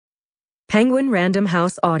Penguin Random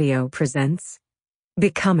House Audio presents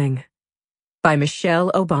Becoming by Michelle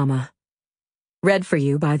Obama. Read for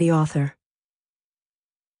you by the author.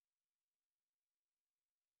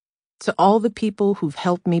 To all the people who've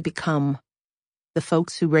helped me become, the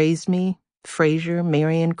folks who raised me, Fraser,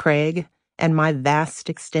 Marion, Craig, and my vast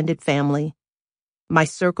extended family, my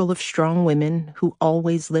circle of strong women who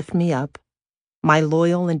always lift me up, my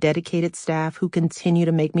loyal and dedicated staff who continue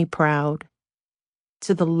to make me proud,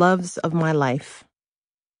 to the loves of my life,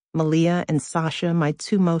 Malia and Sasha, my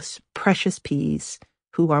two most precious peas,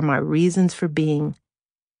 who are my reasons for being,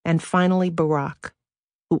 and finally Barack,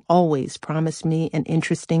 who always promised me an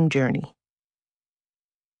interesting journey.